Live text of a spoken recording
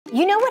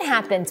You know what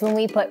happens when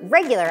we put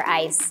regular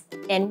ice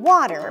in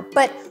water,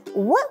 but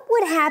what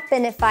would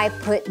happen if I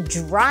put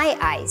dry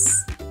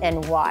ice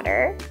in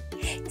water?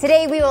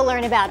 Today we will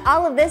learn about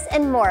all of this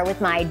and more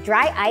with my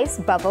dry ice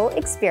bubble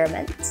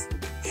experiment.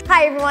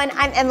 Hi everyone,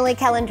 I'm Emily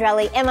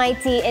Calandrelli,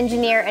 MIT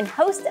engineer and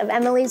host of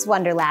Emily's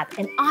Wonder Lab.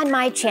 And on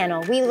my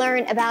channel, we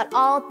learn about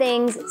all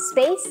things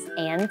space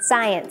and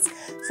science.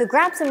 So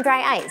grab some dry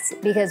ice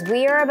because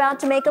we are about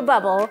to make a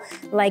bubble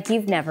like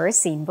you've never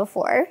seen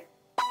before.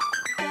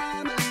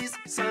 Emily's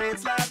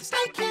Science Lab, stay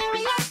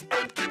curious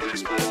and keep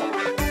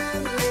exploring.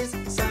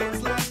 Emily's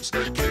Science Lab,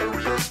 stay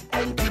curious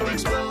and keep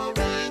exploring.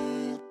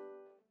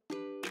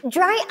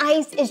 Dry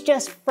ice is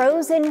just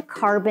frozen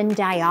carbon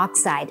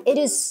dioxide. It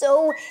is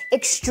so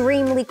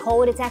extremely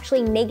cold. It's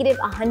actually negative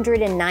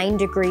 109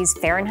 degrees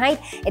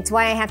Fahrenheit. It's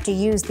why I have to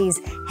use these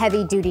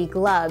heavy-duty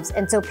gloves.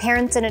 And so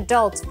parents and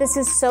adults, this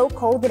is so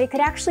cold that it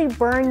could actually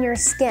burn your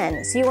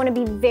skin. So you want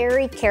to be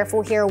very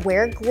careful here.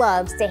 Wear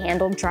gloves to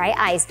handle dry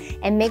ice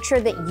and make sure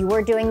that you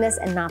are doing this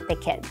and not the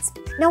kids.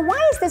 Now,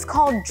 why is this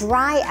called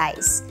dry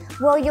ice?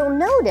 Well, you'll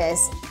notice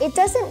it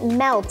doesn't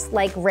melt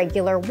like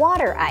regular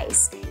water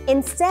ice.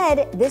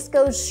 Instead, this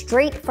goes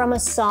straight from a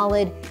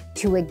solid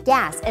to a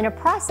gas in a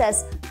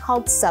process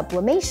called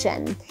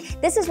sublimation.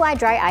 This is why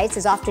dry ice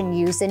is often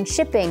used in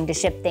shipping to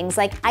ship things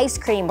like ice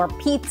cream or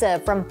pizza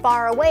from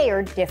far away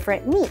or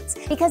different meats,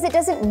 because it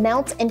doesn't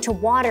melt into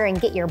water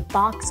and get your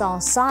box all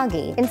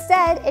soggy.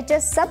 Instead, it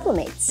just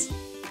sublimates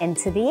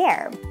into the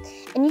air.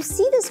 And you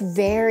see this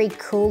very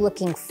cool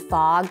looking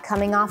fog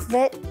coming off of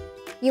it?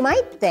 You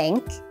might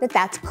think that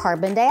that's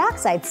carbon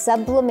dioxide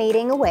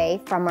sublimating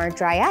away from our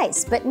dry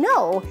ice, but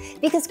no,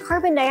 because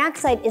carbon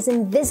dioxide is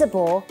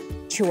invisible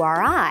to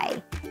our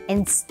eye.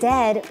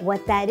 Instead,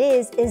 what that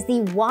is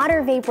the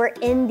water vapor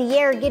in the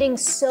air getting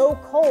so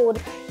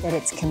cold that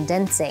it's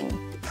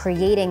condensing,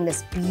 creating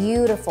this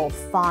beautiful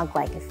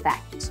fog-like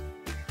effect.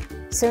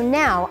 So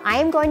now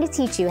I'm going to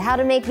teach you how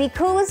to make the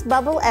coolest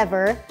bubble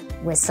ever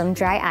with some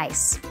dry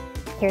ice.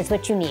 Here's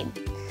what you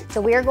need. So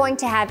we are going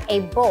to have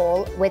a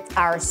bowl with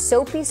our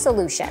soapy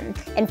solution.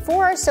 And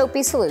for our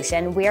soapy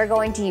solution, we are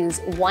going to use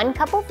 1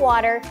 cup of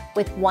water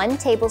with 1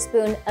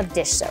 tablespoon of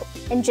dish soap.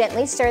 And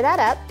gently stir that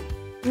up.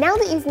 Now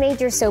that you've made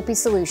your soapy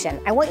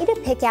solution, I want you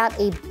to pick out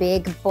a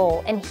big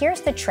bowl. And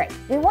here's the trick.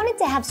 We want it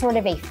to have sort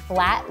of a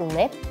flat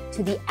lip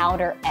to the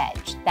outer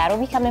edge. That'll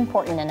become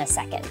important in a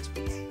second.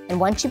 And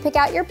once you pick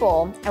out your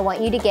bowl, I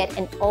want you to get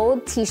an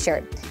old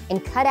t-shirt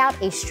and cut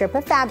out a strip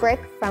of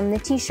fabric from the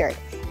t-shirt.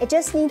 It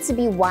just needs to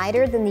be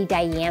wider than the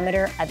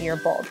diameter of your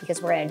bowl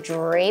because we're gonna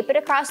drape it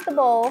across the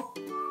bowl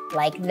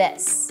like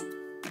this,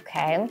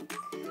 okay?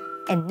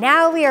 And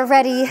now we are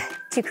ready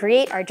to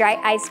create our dry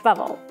ice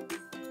bubble.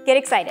 Get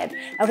excited.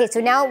 Okay, so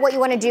now what you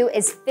wanna do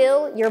is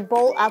fill your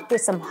bowl up with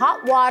some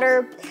hot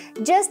water.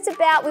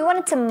 We want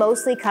it to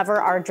mostly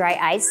cover our dry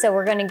ice, so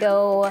we're gonna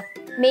go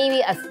maybe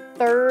a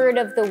third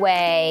of the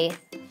way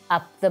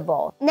up the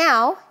bowl.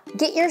 Now,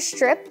 get your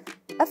strip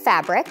of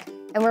fabric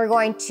and we're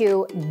going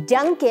to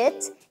dunk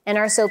it in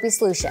our soapy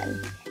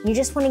solution. You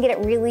just want to get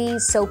it really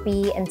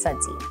soapy and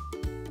sudsy.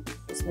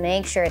 Just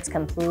make sure it's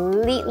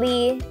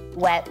completely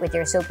wet with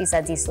your soapy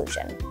sudsy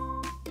solution.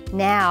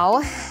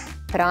 Now,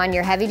 put on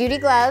your heavy-duty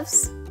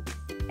gloves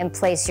and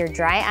place your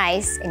dry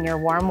ice in your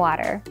warm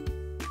water.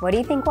 What do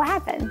you think will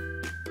happen?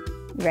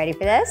 You ready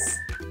for this?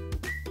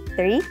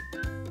 3,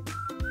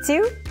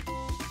 2,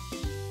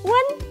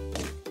 1.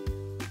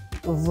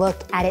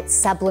 Look at it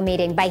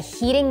sublimating. By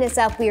heating this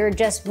up, we are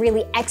just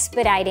really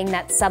expediting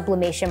that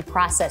sublimation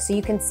process. So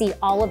you can see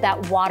all of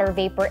that water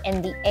vapor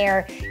in the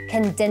air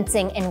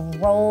condensing and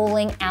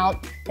rolling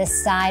out the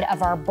side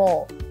of our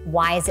bowl.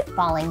 Why is it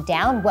falling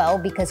down? Well,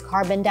 because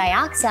carbon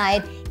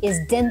dioxide is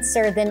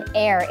denser than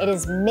air. It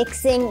is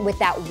mixing with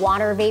that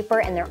water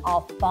vapor and they're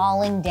all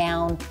falling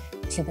down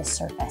to the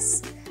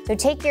surface. So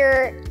take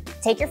your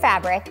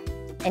fabric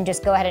and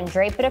just go ahead and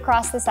drape it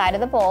across the side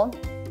of the bowl,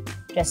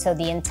 just so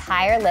the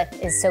entire lip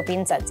is soapy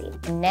and sudsy.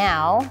 And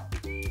now,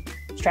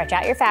 stretch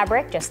out your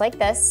fabric just like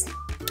this.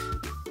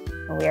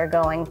 We are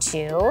going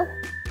to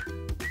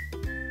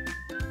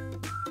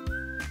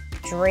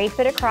drape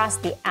it across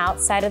the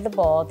outside of the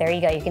bowl. There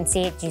you go, you can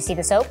see it. Do you see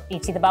the soap? Do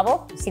you see the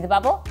bubble? You see the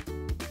bubble?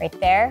 Right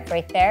there,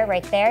 right there,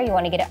 right there. You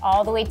wanna get it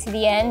all the way to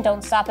the end.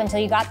 Don't stop until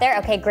you got there.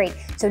 Okay, great.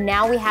 So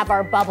now we have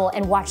our bubble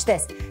and watch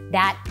this.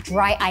 That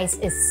dry ice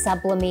is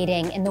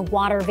sublimating and the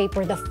water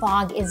vapor, the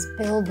fog is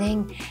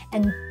building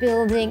and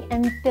building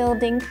and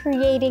building,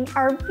 creating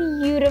our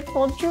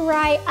beautiful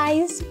dry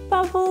ice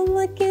bubble.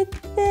 Look at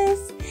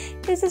this.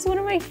 This is one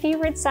of my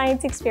favorite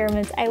science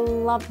experiments. I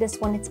love this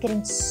one. It's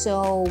getting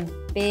so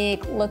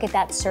big. Look at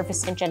that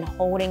surface tension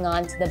holding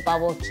on to the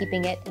bubble,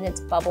 keeping it in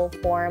its bubble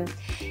form.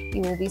 You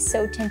will be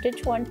so tempted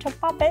to want to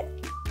pop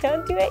it.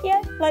 Don't do it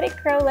yet. Let it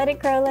grow, let it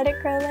grow, let it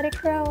grow, let it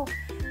grow.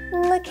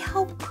 Look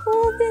how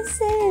cool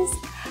this is.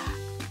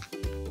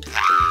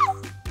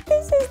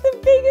 This is the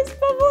biggest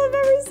bubble I've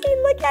ever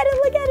seen. Look at it,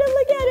 look at it,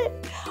 look at it.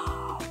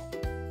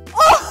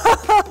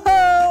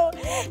 Oh,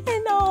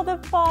 and all the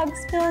fog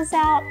spills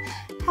out.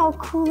 How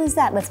cool is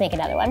that? Let's make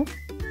another one.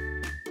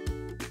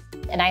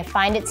 and I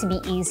find it to be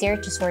easier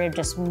to sort of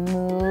just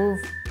move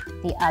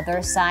the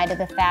other side of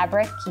the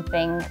fabric,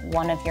 keeping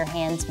one of your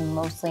hands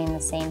mostly in the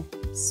same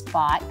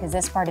spot, because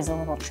this part is a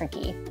little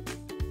tricky.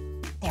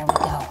 There we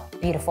go.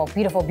 Beautiful,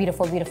 beautiful,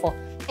 beautiful, beautiful.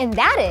 And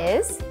that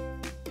is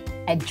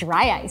a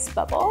dry ice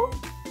bubble.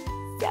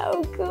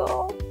 So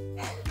cool.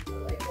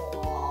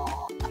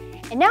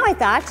 And now I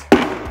thought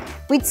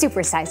we'd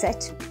supersize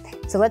it.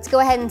 So let's go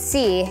ahead and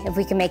see if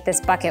we can make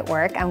this bucket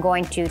work. I'm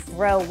going to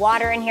throw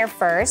water in here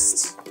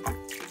first.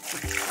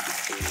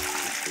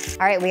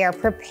 All right, we are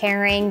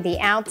preparing the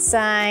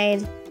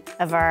outside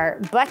of our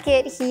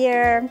bucket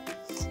here.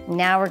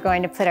 Now we're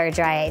going to put our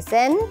dry ice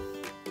in.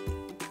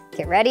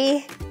 Get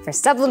ready for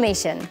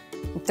sublimation.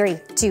 3,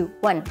 2,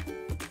 1.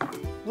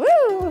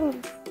 Woo!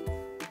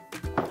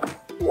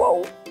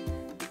 Whoa,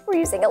 we're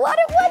using a lot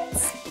at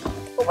once.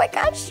 Oh my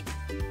gosh.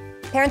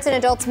 Parents and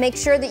adults, make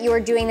sure that you are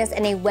doing this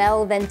in a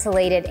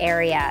well-ventilated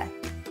area.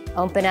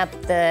 Open up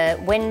the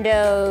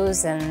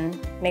windows and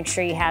make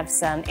sure you have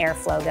some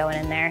airflow going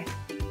in there.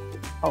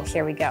 Oh,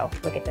 here we go.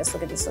 Look at this,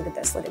 look at this, look at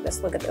this, look at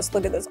this, look at this,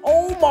 look at this.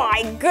 Oh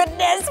my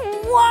goodness,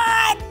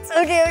 what?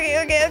 Okay,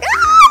 okay, okay, okay.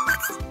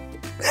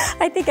 Ah!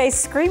 I think I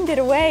screamed it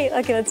away.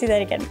 Okay, let's do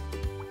that again.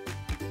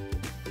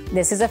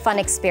 This is a fun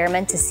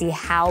experiment to see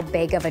how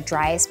big of a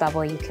dry ice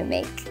bubble you can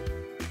make.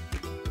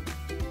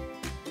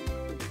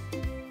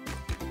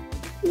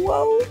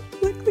 Whoa,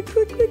 look, look,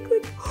 look, look,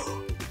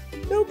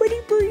 look. Nobody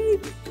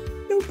breathe,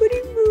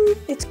 nobody move.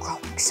 It's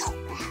growing so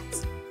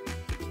fast.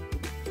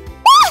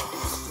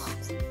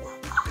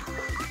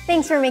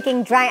 Thanks for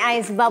making dry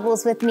ice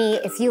bubbles with me.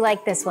 If you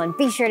like this one,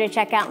 be sure to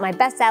check out my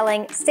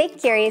best-selling Stay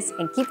Curious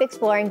and Keep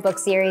Exploring book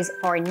series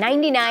for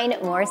 99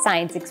 more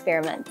science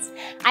experiments.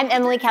 I'm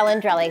Emily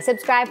Calandrelli.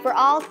 Subscribe for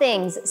all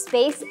things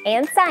space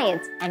and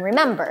science. And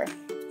remember,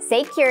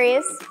 stay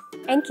curious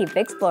and keep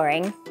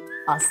exploring.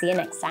 I'll see you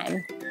next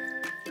time.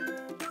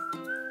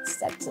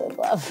 Step to the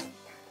glove.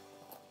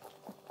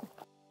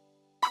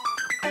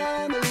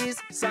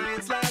 Emily's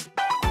Science Lab.